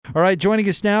All right, joining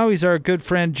us now, he's our good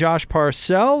friend Josh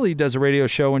Parcell. He does a radio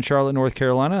show in Charlotte, North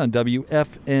Carolina on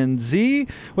WFNZ.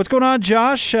 What's going on,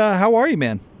 Josh? How are you,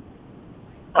 man?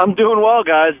 I'm doing well,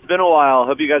 guys. It's been a while.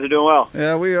 Hope you guys are doing well.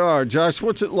 Yeah, we are. Josh,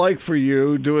 what's it like for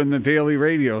you doing the daily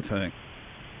radio thing?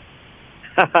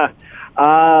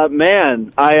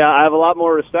 Man, I have a lot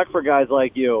more respect for guys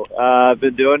like you. I've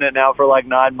been doing it now for like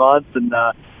 9 months, and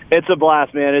it's a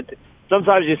blast, man.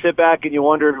 Sometimes you sit back and you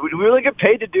wonder, do we really get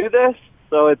paid to do this?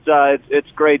 So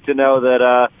it's great to know that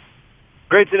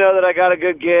I got a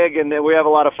good gig and that we have a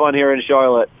lot of fun here in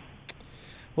Charlotte.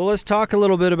 Well, let's talk a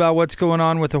little bit about what's going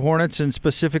on with the Hornets and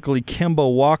specifically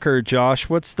Kemba Walker, Josh.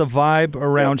 What's the vibe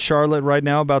around Charlotte right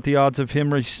now about the odds of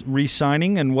him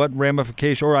re-signing and what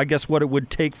ramification, or I guess what it would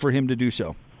take for him to do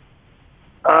so?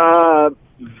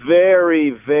 Very,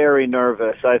 very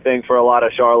nervous, I think, for a lot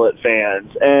of Charlotte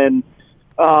fans. And,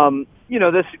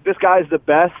 this guy's the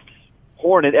best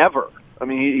Hornet ever. I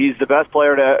mean, he's the best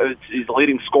player. He's the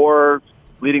leading scorer,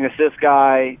 leading assist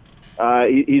guy.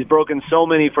 He's broken so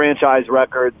many franchise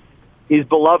records. He's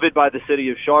beloved by the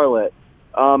city of Charlotte.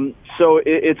 So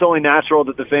it's only natural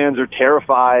that the fans are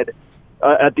terrified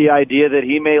at the idea that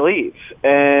he may leave.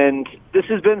 And this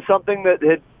has been something that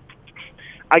had,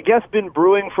 I guess, been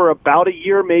brewing for about a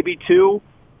year, maybe two,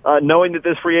 knowing that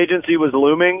this free agency was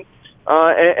looming.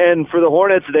 And for the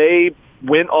Hornets, they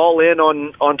went all in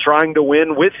on trying to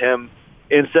win with him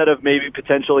instead of maybe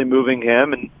potentially moving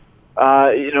him. And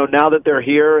now that they're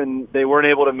here and they weren't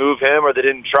able to move him or they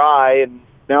didn't try, and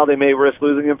now they may risk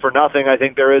losing him for nothing, I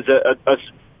think there is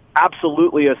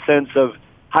absolutely a sense of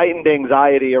heightened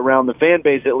anxiety around the fan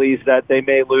base, at least, that they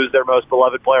may lose their most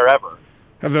beloved player ever.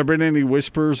 Have there been any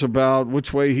whispers about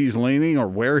which way he's leaning or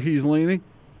where he's leaning?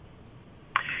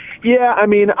 Yeah, I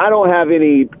mean, I don't have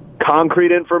any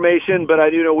concrete information, but I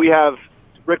do know we have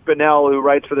Rick Bonnell, who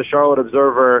writes for the Charlotte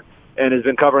Observer and has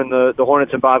been covering the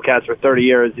Hornets and Bobcats for 30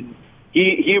 years. And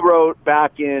he wrote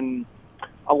back in,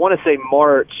 I want to say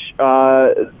March,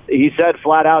 he said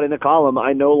flat out in a column,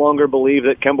 I no longer believe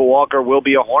that Kemba Walker will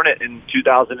be a Hornet in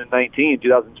 2019,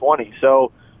 2020.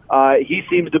 So he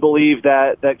seems to believe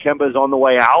that Kemba is on the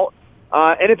way out.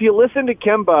 And if you listen to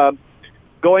Kemba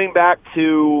going back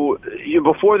to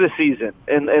before the season,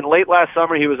 and late last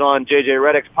summer he was on J.J.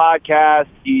 Redick's podcast.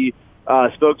 He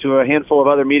spoke to a handful of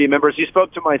other media members. He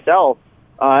spoke to myself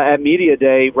at Media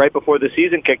Day right before the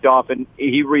season kicked off, and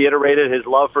he reiterated his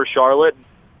love for Charlotte,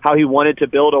 how he wanted to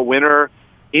build a winner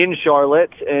in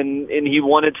Charlotte, and he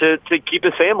wanted to keep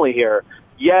his family here.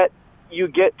 Yet you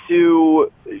get to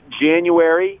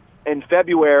January and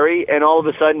February, and all of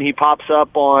a sudden he pops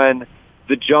up on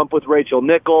The Jump with Rachel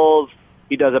Nichols.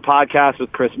 He does a podcast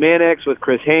with Chris Mannix, with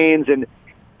Chris Haynes, and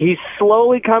he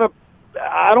slowly kind of,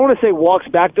 I don't want to say walks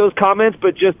back those comments,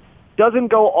 but just doesn't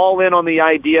go all in on the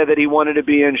idea that he wanted to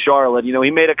be in Charlotte.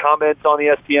 He made a comment on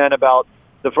ESPN about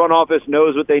the front office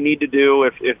knows what they need to do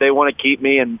if they want to keep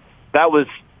me, and that was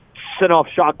sent off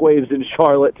shockwaves in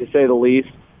Charlotte, to say the least.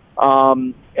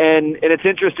 And it's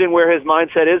interesting where his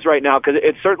mindset is right now, because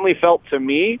it certainly felt to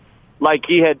me like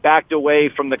he had backed away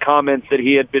from the comments that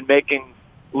he had been making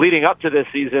leading up to this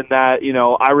season that,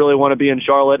 I really want to be in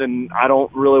Charlotte and I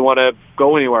don't really want to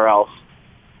go anywhere else.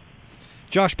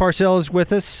 Josh Parcell is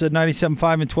with us at 97.5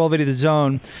 and 1280 The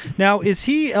Zone. Now, is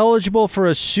he eligible for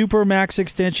a Supermax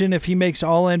extension if he makes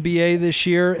All-NBA this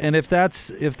year? And if that's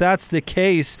the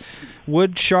case,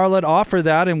 would Charlotte offer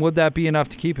that, and would that be enough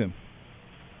to keep him?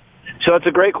 So it's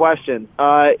a great question.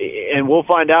 And we'll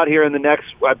find out here in the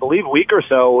next, I believe, week or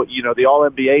so, the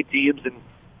All-NBA teams. And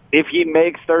if he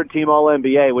makes third-team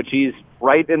All-NBA, which he's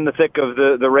right in the thick of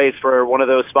the race for one of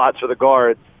those spots for the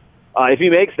guards, if he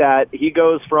makes that, he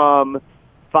goes from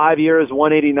 5 years,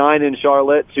 189 in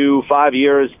Charlotte to 5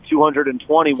 years,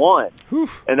 221.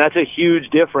 Oof. And that's a huge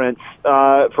difference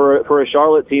for a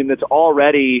Charlotte team that's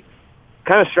already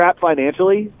kind of strapped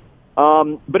financially.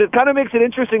 But it kind of makes it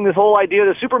interesting, this whole idea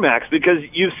of the Supermax, because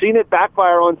you've seen it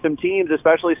backfire on some teams,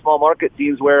 especially small market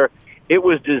teams, where it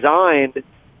was designed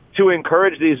to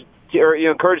encourage these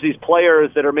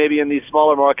players that are maybe in these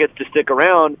smaller markets to stick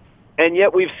around. And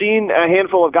yet we've seen a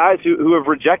handful of guys who have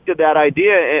rejected that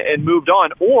idea and moved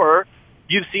on. Or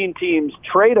you've seen teams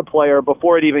trade a player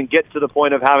before it even gets to the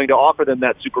point of having to offer them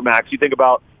that Supermax. You think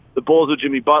about the Bulls with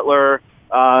Jimmy Butler.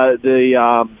 There's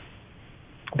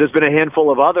been a handful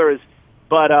of others.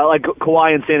 But like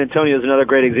Kawhi in San Antonio is another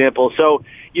great example. So,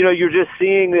 you're just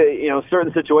seeing,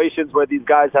 certain situations where these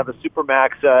guys have a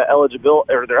Supermax eligible,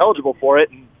 or they're eligible for it,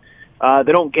 and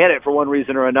they don't get it for one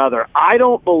reason or another. I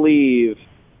don't believe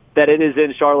that it is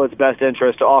in Charlotte's best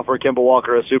interest to offer Kemba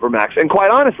Walker a Supermax. And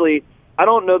quite honestly, I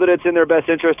don't know that it's in their best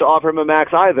interest to offer him a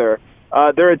max either.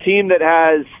 They're a team that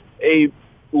has a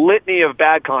litany of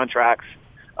bad contracts.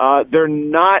 They're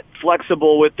not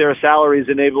flexible with their salaries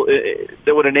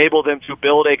that would enable them to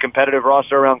build a competitive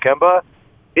roster around Kemba.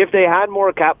 If they had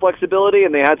more cap flexibility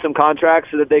and they had some contracts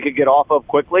so that they could get off of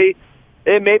quickly,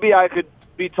 then maybe I could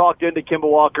be talked into Kemba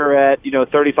Walker at,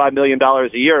 $35 million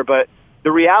a year. But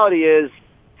the reality is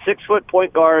 6-foot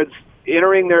point guards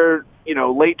entering their,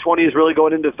 late 20s, really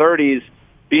going into 30s,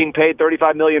 being paid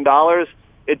 $35 million,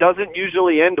 it doesn't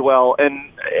usually end well.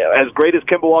 And as great as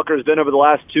Kemba Walker has been over the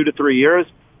last 2 to 3 years,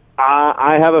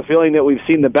 I have a feeling that we've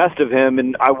seen the best of him,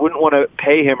 and I wouldn't want to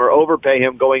pay him or overpay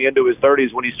him going into his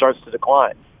 30s when he starts to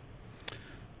decline.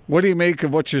 What do you make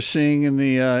of what you're seeing in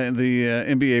the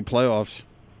NBA playoffs?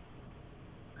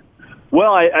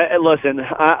 Well, listen,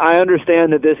 I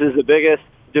understand that this is the biggest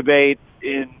debate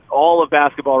in all of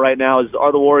basketball right now is,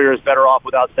 are the Warriors better off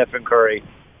without Stephen Curry?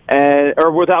 Or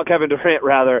without Kevin Durant,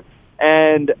 rather.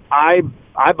 And I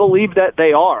believe that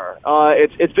they are.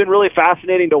 It's been really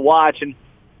fascinating to watch, and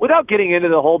without getting into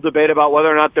the whole debate about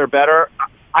whether or not they're better,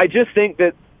 I just think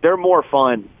that they're more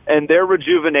fun, and their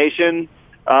rejuvenation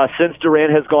since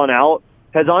Durant has gone out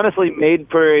has honestly made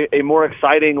for a more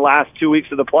exciting last 2 weeks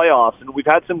of the playoffs. And we've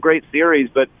had some great series,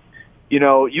 but,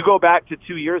 you go back to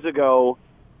 2 years ago,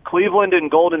 Cleveland and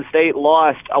Golden State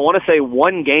lost, I want to say,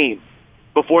 one game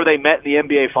before they met in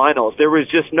the NBA Finals. There was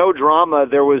just no drama.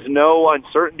 There was no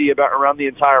uncertainty around the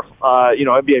entire,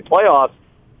 NBA playoffs.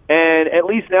 And at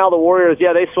least now the Warriors,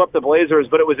 they swept the Blazers,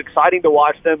 but it was exciting to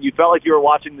watch them. You felt like you were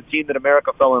watching the team that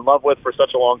America fell in love with for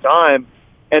such a long time.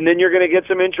 And then you're going to get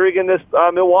some intrigue in this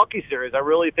Milwaukee series. I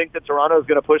really think that Toronto is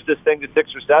going to push this thing to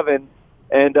 6 or 7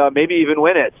 and maybe even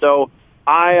win it. So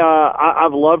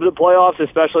I've loved the playoffs,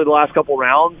 especially the last couple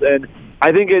rounds, and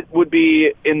I think it would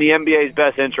be in the NBA's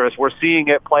best interest. We're seeing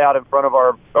it play out in front of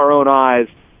our own eyes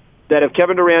that if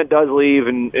Kevin Durant does leave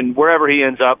and wherever he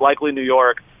ends up, likely New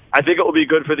York, I think it will be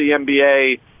good for the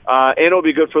NBA, and it will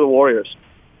be good for the Warriors.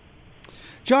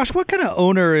 Josh, what kind of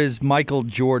owner is Michael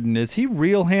Jordan? Is he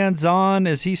real hands-on?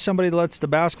 Is he somebody that lets the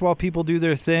basketball people do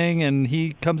their thing and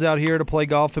he comes out here to play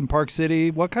golf in Park City?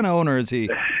 What kind of owner is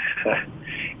he?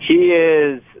 He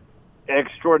is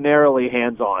extraordinarily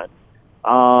hands-on.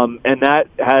 And that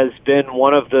has been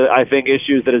one of the, I think,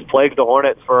 issues that has plagued the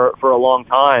Hornets for a long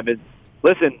time. And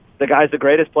listen, the guy's the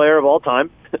greatest player of all time.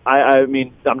 I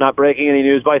mean, I'm not breaking any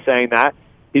news by saying that.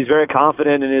 He's very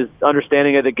confident in his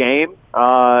understanding of the game.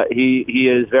 He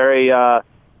is very,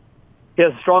 he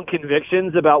has strong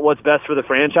convictions about what's best for the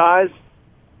franchise.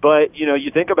 But,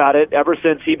 you think about it, ever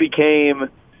since he became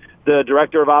the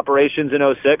director of operations in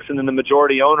 2006 and then the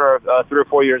majority owner 3 or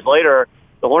 4 years later,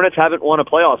 the Hornets haven't won a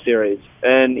playoff series.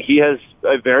 And he has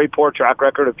a very poor track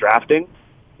record of drafting.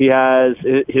 He has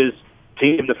his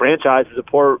team, the franchise, has a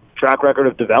poor track record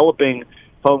of developing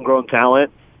homegrown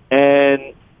talent.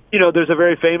 And, there's a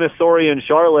very famous story in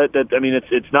Charlotte that,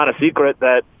 it's not a secret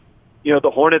that,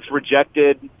 the Hornets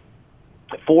rejected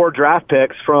 4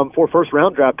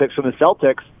 first-round draft picks from the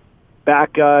Celtics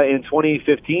back in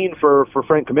 2015 for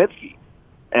Frank Kaminsky.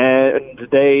 And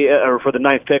or for the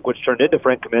 9th pick, which turned into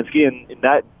Frank Kaminsky. And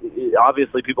that,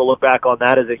 obviously, people look back on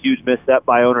that as a huge misstep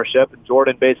by ownership. And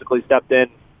Jordan basically stepped in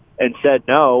and said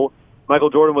no.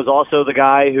 Michael Jordan was also the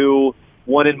guy who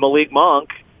wanted Malik Monk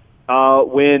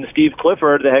when Steve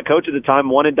Clifford, the head coach at the time,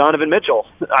 wanted Donovan Mitchell,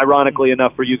 ironically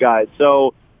enough for you guys.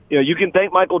 So, you can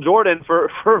thank Michael Jordan for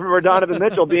Donovan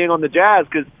Mitchell being on the Jazz,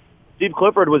 because Steve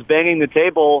Clifford was banging the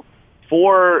table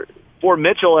for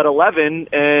Mitchell at 11,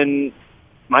 and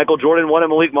Michael Jordan wanted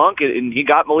Malik Monk, and he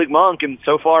got Malik Monk, and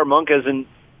so far Monk has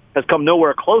come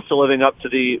nowhere close to living up to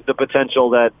the potential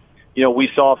that we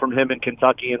saw from him in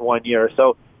Kentucky in 1 year.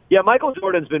 So, Michael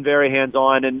Jordan's been very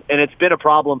hands-on, and it's been a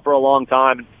problem for a long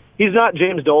time. He's not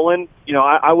James Dolan.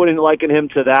 I wouldn't liken him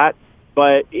to that,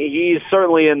 but he's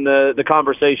certainly in the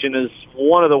conversation as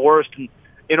one of the worst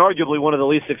and arguably one of the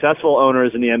least successful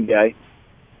owners in the NBA.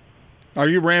 Are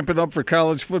you ramping up for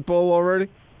college football already?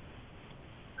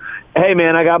 Hey,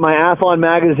 man, I got my Athlon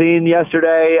magazine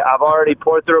yesterday. I've already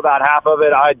poured through about half of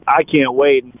it. I can't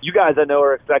wait. You guys, I know,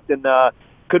 are expecting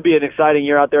could be an exciting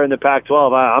year out there in the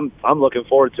Pac-12. I'm looking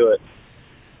forward to it.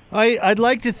 I'd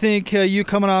like to think you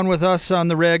coming on with us on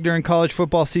the reg during college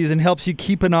football season helps you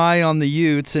keep an eye on the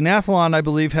Utes. And Athlon, I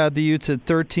believe, had the Utes at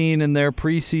 13 in their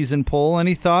preseason poll.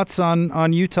 Any thoughts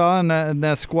on Utah and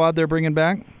that squad they're bringing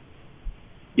back?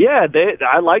 Yeah,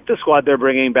 I like the squad they're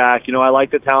bringing back. I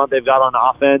like the talent they've got on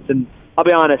offense. And I'll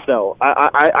be honest, though,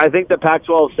 I think the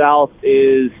Pac-12 South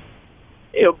is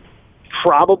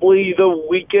probably the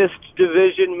weakest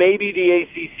division, maybe the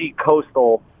ACC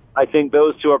Coastal. I think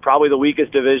those two are probably the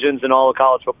weakest divisions in all of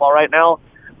college football right now.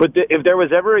 But if there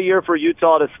was ever a year for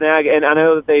Utah to snag, and I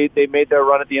know that they made their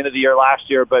run at the end of the year last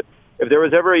year, but if there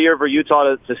was ever a year for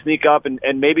Utah to sneak up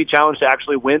and maybe challenge to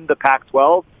actually win the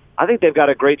Pac-12, I think they've got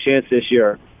a great chance this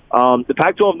year. The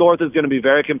Pac-12 North is going to be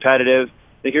very competitive.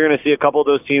 I think you're going to see a couple of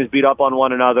those teams beat up on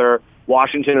one another.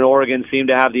 Washington and Oregon seem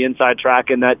to have the inside track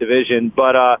in that division.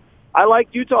 But I like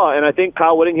Utah, and I think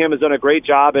Kyle Whittingham has done a great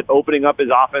job at opening up his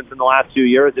offense in the last few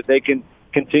years. If they can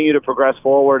continue to progress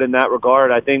forward in that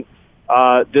regard, I think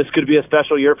this could be a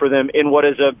special year for them in what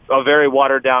is a very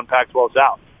watered-down Pac-12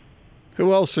 South.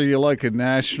 Who else are you liking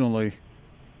nationally?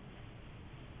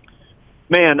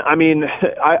 Man, I mean,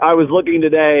 I was looking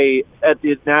today at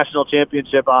the national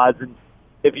championship odds, and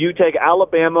if you take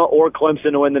Alabama or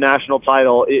Clemson to win the national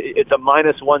title, it's a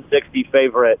minus 160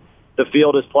 favorite. The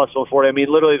field is plus 140. I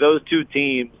mean, literally, those two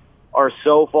teams are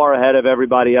so far ahead of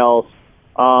everybody else.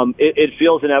 It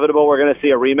feels inevitable we're going to see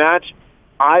a rematch.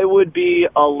 I would be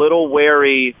a little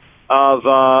wary of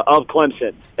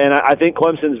Clemson, and I think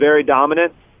Clemson's very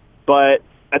dominant, but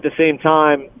at the same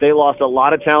time, they lost a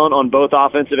lot of talent on both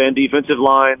offensive and defensive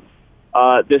lines.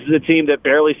 This is a team that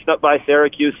barely snuck by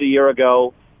Syracuse a year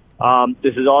ago.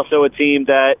 This is also a team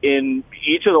that in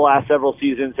each of the last several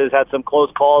seasons has had some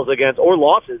close calls against or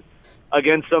losses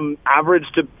against some average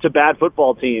to bad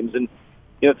football teams. And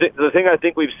you know, the thing I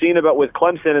think we've seen about with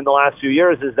Clemson in the last few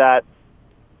years is that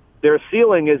their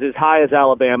ceiling is as high as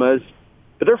Alabama's,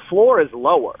 but their floor is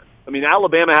lower. I mean,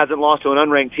 Alabama hasn't lost to an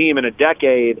unranked team in a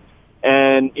decade,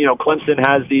 and you know, Clemson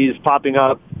has these popping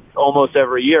up almost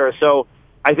every year. So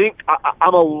I think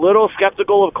I'm a little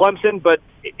skeptical of Clemson, but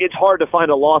it's hard to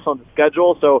find a loss on the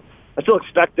schedule. So I still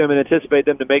expect them and anticipate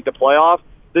them to make the playoff.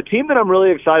 The team that I'm really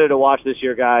excited to watch this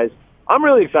year, guys, I'm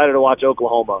really excited to watch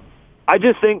Oklahoma. I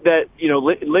just think that, you know,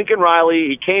 Lincoln Riley,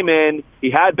 he came in,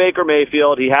 he had Baker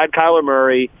Mayfield, he had Kyler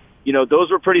Murray. You know, those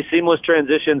were pretty seamless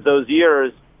transitions those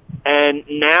years. And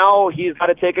now he's got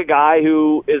to take a guy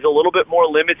who is a little bit more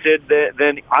limited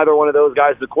than either one of those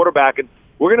guys, the quarterback. And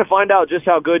we're going to find out just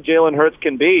how good Jalen Hurts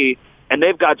can be. And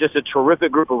they've got just a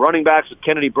terrific group of running backs with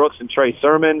Kennedy Brooks and Trey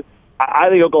Sermon. I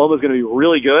think Oklahoma's going to be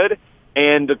really good.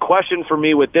 And the question for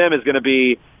me with them is going to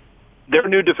be their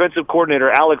new defensive coordinator,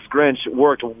 Alex Grinch,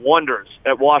 worked wonders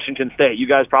at Washington State. You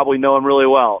guys probably know him really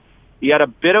well. He had a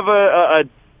bit of a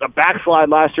backslide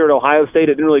last year at Ohio State.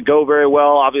 It didn't really go very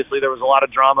well. Obviously, there was a lot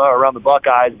of drama around the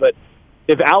Buckeyes. But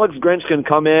if Alex Grinch can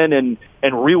come in and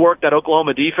rework that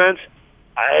Oklahoma defense,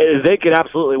 they could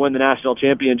absolutely win the national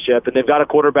championship. And they've got a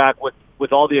quarterback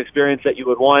with all the experience that you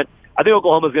would want. I think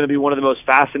Oklahoma is going to be one of the most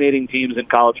fascinating teams in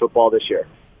college football this year.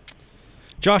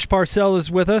 Josh Parcell is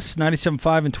with us, 97.5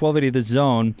 and 1280 The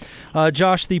Zone.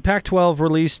 Josh, the Pac-12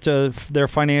 released their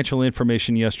financial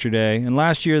information yesterday, and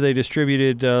last year they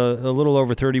distributed a little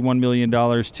over $31 million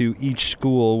to each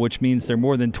school, which means they're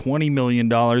more than $20 million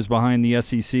behind the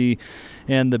SEC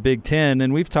and the Big Ten.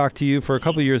 And we've talked to you for a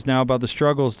couple of years now about the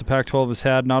struggles the Pac-12 has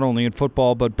had, not only in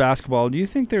football but basketball. Do you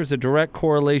think there's a direct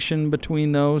correlation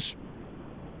between those?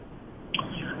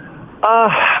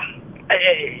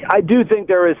 I do think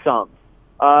there is some.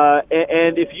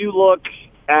 And if you look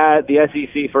at the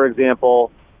SEC, for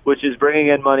example, which is bringing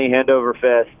in money hand over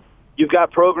fist, you've got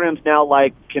programs now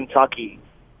like Kentucky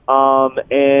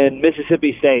and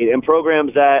Mississippi State, and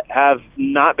programs that have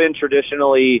not been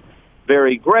traditionally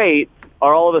very great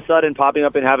are all of a sudden popping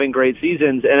up and having great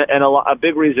seasons. And a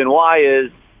big reason why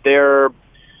is their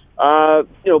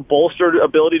bolstered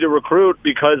ability to recruit,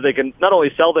 because they can not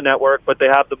only sell the network, but they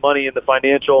have the money and the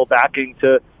financial backing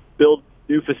to build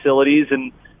new facilities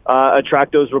and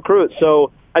attract those recruits.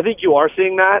 So I think you are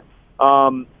seeing that.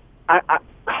 I'm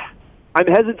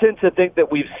hesitant to think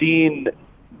that we've seen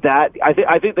that.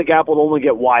 I think the gap will only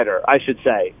get wider, I should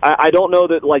say. I don't know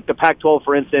that, like, the Pac-12,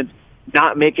 for instance,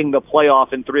 not making the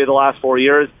playoff in 3 of the last 4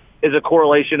 years is a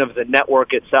correlation of the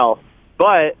network itself.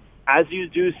 But as you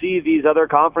do see these other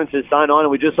conferences sign on,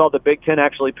 and we just saw the Big Ten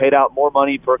actually paid out more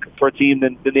money per team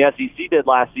than the SEC did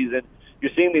last season,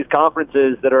 you're seeing these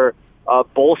conferences that are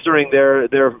bolstering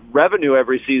their revenue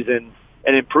every season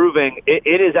and improving.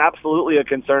 It is absolutely a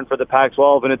concern for the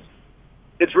Pac-12, and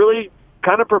it's really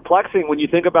kind of perplexing when you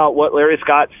think about what Larry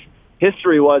Scott's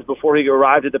history was before he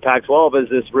arrived at the Pac-12 as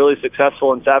this really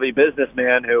successful and savvy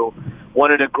businessman who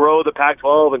wanted to grow the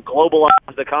Pac-12 and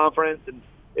globalize the conference, and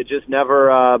it just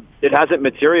never it hasn't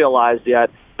materialized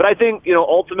yet. But I think,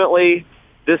 ultimately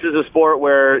this is a sport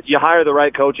where you hire the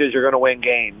right coaches, you're going to win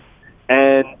games.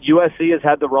 And USC has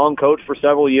had the wrong coach for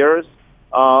several years.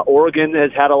 Oregon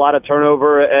has had a lot of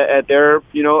turnover at their,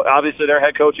 obviously their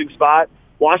head coaching spot.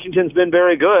 Washington's been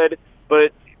very good,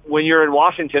 but when you're in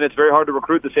Washington, it's very hard to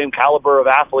recruit the same caliber of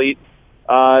athlete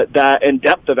that and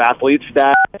depth of athletes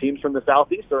that teams from the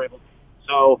Southeast are able to.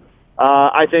 So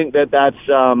I think that's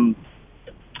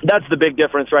the big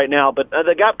difference right now. But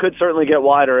the gap could certainly get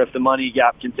wider if the money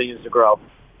gap continues to grow.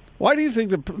 Why do you think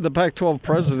the Pac-12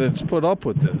 presidents put up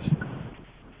with this?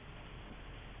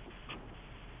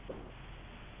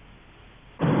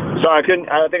 Sorry,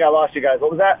 I think I lost you guys.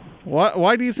 What was that?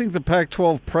 Why do you think the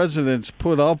Pac-12 presidents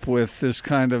put up with this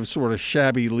kind of sort of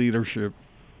shabby leadership?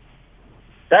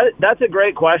 That's a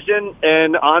great question,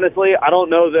 and honestly, I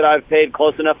don't know that I've paid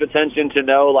close enough attention to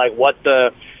know like what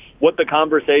the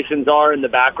conversations are in the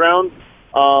background.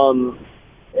 But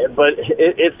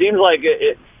it seems like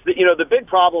the big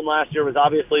problem last year was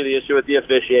obviously the issue with the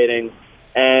officiating,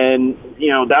 and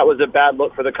that was a bad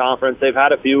look for the conference. They've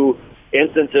had a few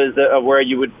instances of where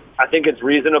I think it's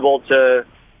reasonable to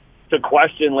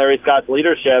question Larry Scott's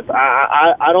leadership.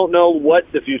 I don't know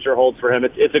what the future holds for him.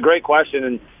 It's a great question,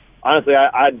 and honestly,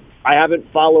 I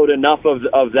haven't followed enough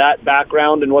of that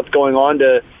background and what's going on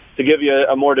to give you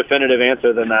a more definitive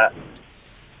answer than that.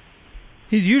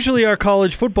 He's usually our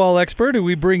college football expert who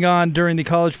we bring on during the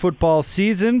college football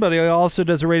season, but he also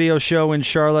does a radio show in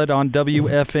Charlotte on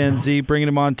WFNZ, bringing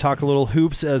him on to talk a little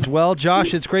hoops as well.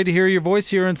 Josh, it's great to hear your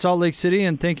voice here in Salt Lake City,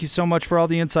 and thank you so much for all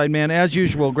the insight, man. As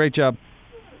usual, great job.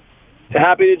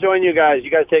 Happy to join you guys. You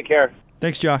guys take care.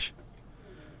 Thanks, Josh.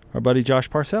 Our buddy Josh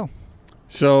Parcell.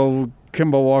 So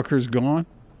Kemba Walker's gone?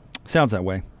 Sounds that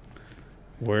way.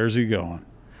 Where's he going?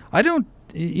 I don't.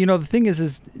 The thing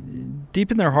is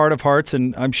deep in their heart of hearts,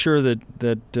 and I'm sure that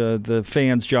the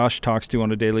fans Josh talks to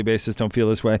on a daily basis don't feel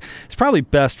this way. It's probably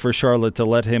best for Charlotte to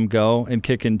let him go and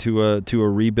kick into a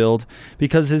rebuild,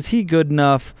 because is he good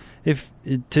enough if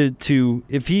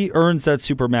he earns that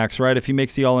supermax, right? If he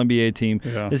makes the All-NBA team,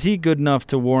 is he good enough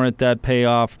to warrant that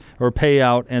payoff or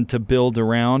payout and to build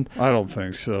around? I don't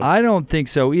think so. I don't think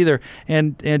so either.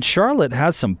 And Charlotte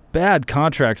has some bad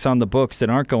contracts on the books that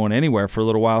aren't going anywhere for a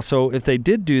little while. So if they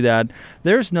did do that,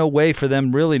 there's no way for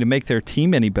them really to make their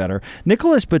team any better.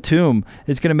 Nicholas Batum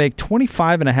is going to make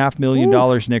 $25.5 million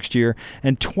next year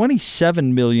and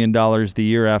 $27 million the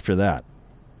year after that.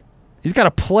 He's got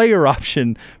a player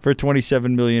option for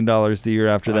 $27 million the year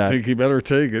after that. I think he better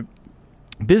take it.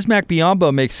 Bismack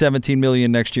Biyombo makes $17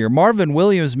 million next year. Marvin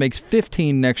Williams makes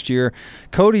 $15 next year.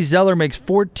 Cody Zeller makes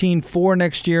 $14.4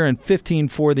 next year and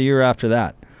 $15.4 the year after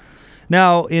that.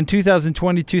 Now, in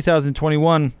 2020,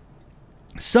 2021,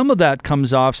 some of that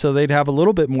comes off, so they'd have a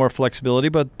little bit more flexibility,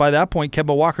 but by that point,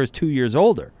 Kemba Walker is 2 years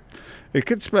older. It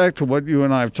gets back to what you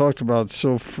and I have talked about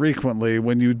so frequently.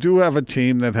 When you do have a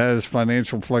team that has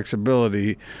financial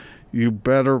flexibility, you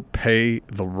better pay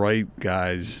the right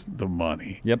guys the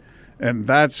money. Yep. And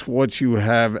that's what you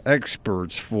have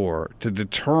experts for, to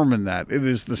determine that. It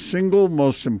is the single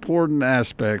most important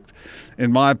aspect,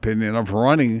 in my opinion, of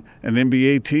running an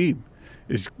NBA team,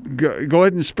 is go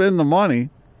ahead and spend the money,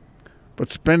 but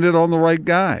spend it on the right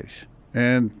guys.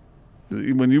 And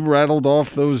when you rattled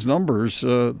off those numbers,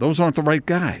 those aren't the right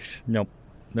guys. Nope,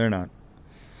 they're not.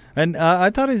 And I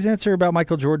thought his answer about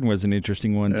Michael Jordan was an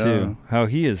interesting one, too, how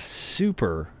he is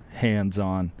super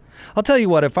hands-on. I'll tell you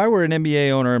what, if I were an NBA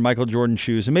owner in Michael Jordan's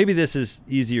shoes, and maybe this is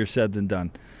easier said than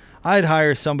done, I'd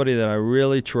hire somebody that I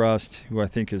really trust, who I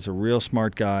think is a real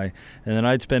smart guy, and then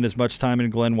I'd spend as much time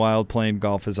in Glen Wild playing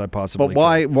golf as I possibly could.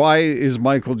 But why is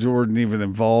Michael Jordan even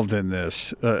involved in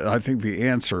this? I think the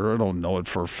answer, I don't know it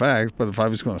for a fact, but if I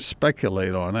was going to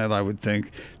speculate on it, I would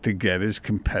think to get his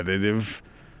competitive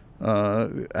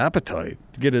appetite.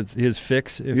 To get his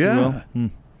fix, if you will.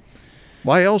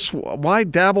 Why else? Why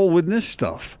dabble with this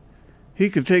stuff?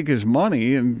 He could take his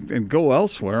money and go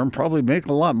elsewhere and probably make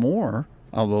a lot more.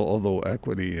 Although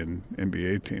equity in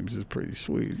NBA teams is pretty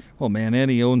sweet. Well, man,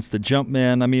 and he owns the jump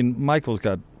man. I mean, Michael's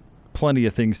got plenty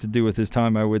of things to do with his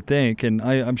time, I would think. And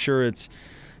I'm sure it's,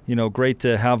 great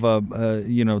to have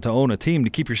to own a team to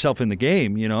keep yourself in the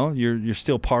game. You're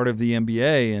still part of the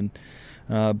NBA.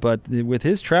 And but with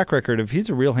his track record, if he's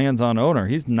a real hands-on owner,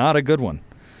 he's not a good one.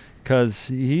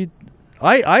 Because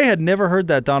I had never heard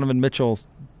that Donovan Mitchell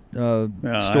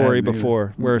story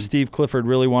before, where Steve Clifford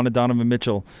really wanted Donovan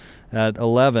Mitchell at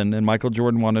 11, and Michael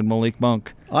Jordan wanted Malik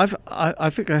Monk. I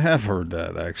think I have heard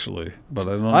that, actually, but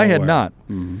I don't know. I had not.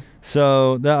 Mm-hmm.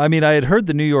 So, I had heard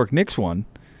the New York Knicks one,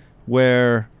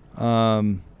 where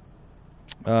Jeff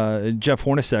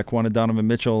Hornacek wanted Donovan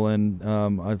Mitchell,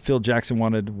 and Phil Jackson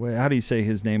wanted, how do you say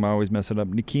his name? I always mess it up.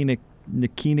 Nikina,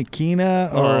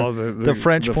 or the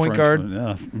French point guard.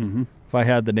 Yeah. Mm-hmm. If I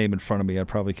had the name in front of me, I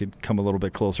probably could come a little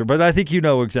bit closer. But I think you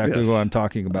know exactly who I'm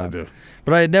talking about. I do.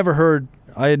 But I had never heard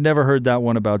that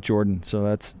one about Jordan, so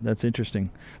that's interesting.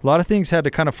 A lot of things had to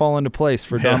kind of fall into place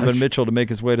for Donovan Mitchell to make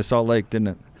his way to Salt Lake, didn't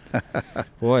it?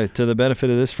 Boy, to the benefit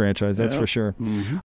of this franchise, that's for sure. Mm-hmm.